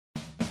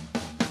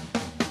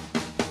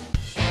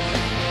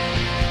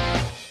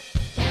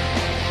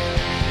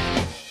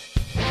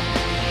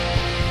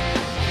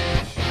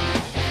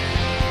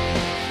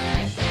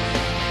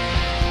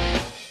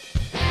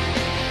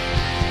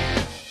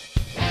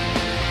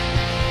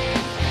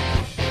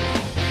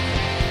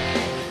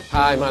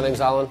Hi, my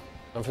name's Alan.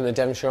 I'm from the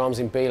Devonshire Arms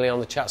in Beeley on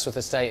the Chatsworth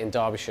Estate in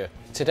Derbyshire.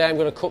 Today I'm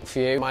going to cook for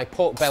you my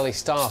pork belly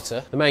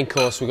starter. The main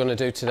course we're going to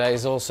do today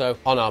is also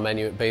on our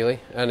menu at Beeley,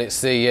 and it's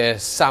the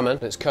salmon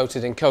that's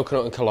coated in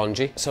coconut and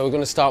kalonji. So we're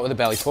going to start with the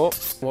belly pork.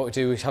 What we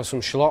do is have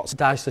some shallots,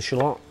 dice the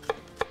shallot,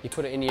 you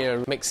put it in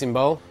your mixing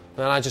bowl,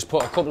 and I just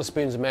put a couple of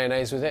spoons of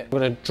mayonnaise with it.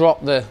 We're going to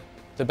drop the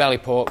belly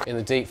pork in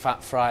the deep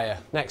fat fryer.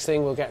 Next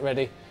thing we'll get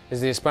ready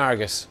is the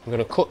asparagus. I'm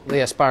going to cut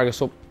the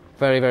asparagus up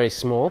very, very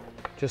small,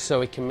 just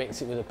so we can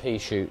mix it with the pea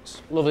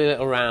shoots. Lovely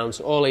little rounds,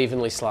 all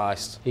evenly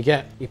sliced. You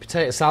get your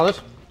potato salad,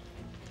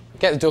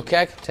 get the duck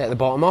egg, take the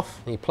bottom off,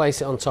 and you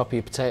place it on top of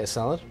your potato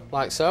salad,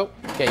 like so.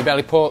 Get your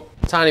belly pork,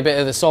 tiny bit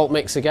of the salt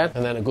mix again,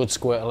 and then a good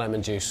squirt of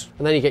lemon juice.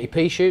 And then you get your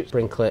pea shoots,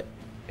 sprinkle it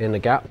in the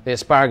gap. The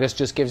asparagus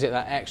just gives it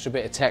that extra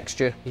bit of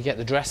texture. You get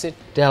the dressing,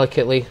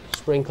 delicately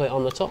sprinkle it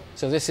on the top.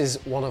 So this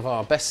is one of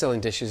our best-selling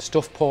dishes: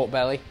 stuffed pork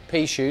belly,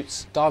 pea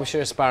shoots,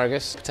 Derbyshire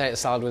asparagus, potato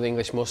salad with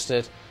English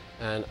mustard,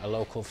 and a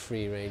local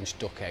free-range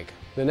duck egg.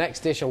 The next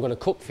dish I'm going to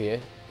cook for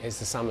you is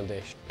the salmon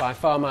dish. By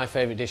far my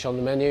favourite dish on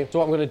the menu. So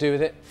what I'm going to do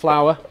with it: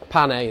 flour,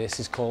 pane this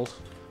is called,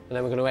 and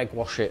then we're going to egg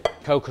wash it.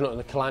 Coconut and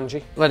the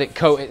kalonji. Let it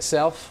coat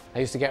itself. I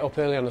used to get up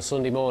early on a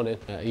Sunday morning.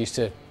 I used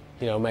to,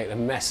 make the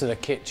mess of the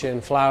kitchen,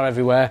 flour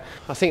everywhere.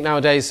 I think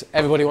nowadays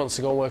everybody wants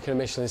to go and work in a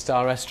Michelin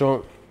star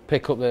restaurant,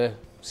 pick up the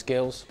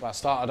skills. I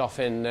started off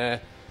in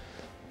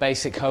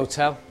basic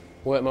hotel,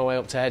 worked my way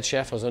up to head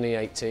chef. I was only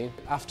 18.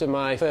 After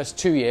my first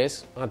 2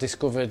 years, I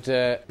discovered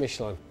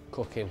Michelin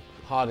cooking.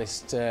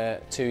 Hardest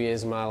 2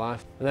 years of my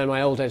life. And then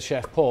my old head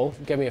chef, Paul,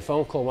 gave me a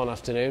phone call one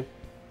afternoon,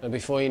 and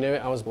before you knew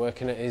it, I was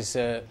working at his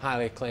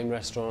highly acclaimed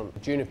restaurant,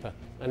 Juniper.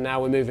 And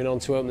now we're moving on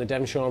to open the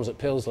Devonshire Arms at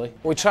Pilsley.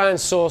 We try and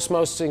source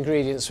most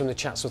ingredients from the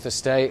Chatsworth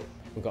Estate.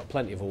 We've got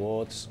plenty of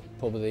awards: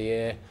 Pub of the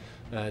Year,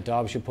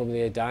 Derbyshire Pub of the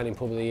Year, Dining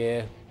Pub of the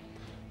Year.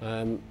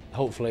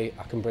 Hopefully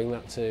I can bring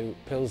that to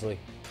Pilsley.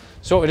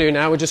 So what we do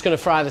now, we're just going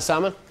to fry the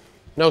salmon.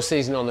 No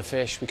seasoning on the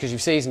fish, because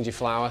you've seasoned your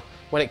flour.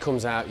 When it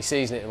comes out, you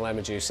season it and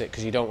lemon juice it,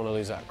 because you don't want to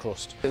lose that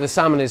crust. The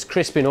salmon is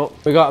crisping up.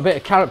 We've got a bit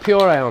of carrot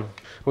puree on.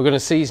 We're going to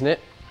season it.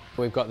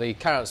 We've got the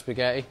carrot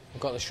spaghetti,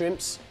 we've got the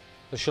shrimps,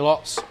 the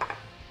shallots,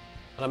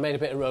 and I made a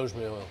bit of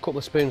rosemary oil. A couple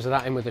of spoons of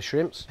that in with the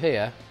shrimps.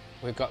 Here,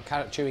 we've got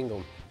carrot chewing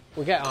gum.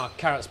 We get our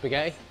carrot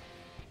spaghetti,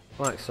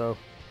 like so.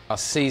 Our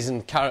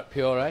seasoned carrot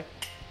puree,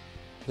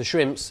 the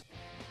shrimps.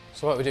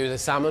 So what we do with the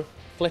salmon,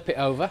 flip it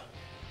over,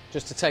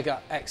 just to take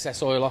that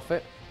excess oil off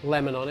it.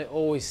 Lemon on it,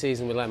 always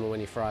season with lemon when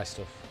you fry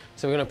stuff.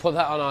 So we're going to put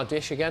that on our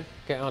dish again,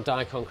 get our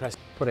daikon crest,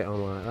 put it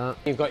on like that.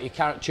 You've got your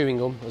carrot chewing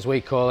gum, as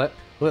we call it,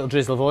 a little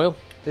drizzle of oil.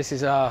 This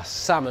is our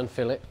salmon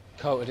fillet,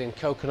 coated in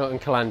coconut and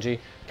kalonji,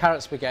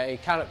 carrot spaghetti,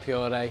 carrot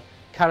puree,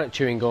 carrot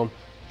chewing gum,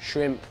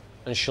 shrimp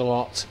and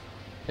shallot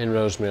in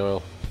rosemary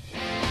oil.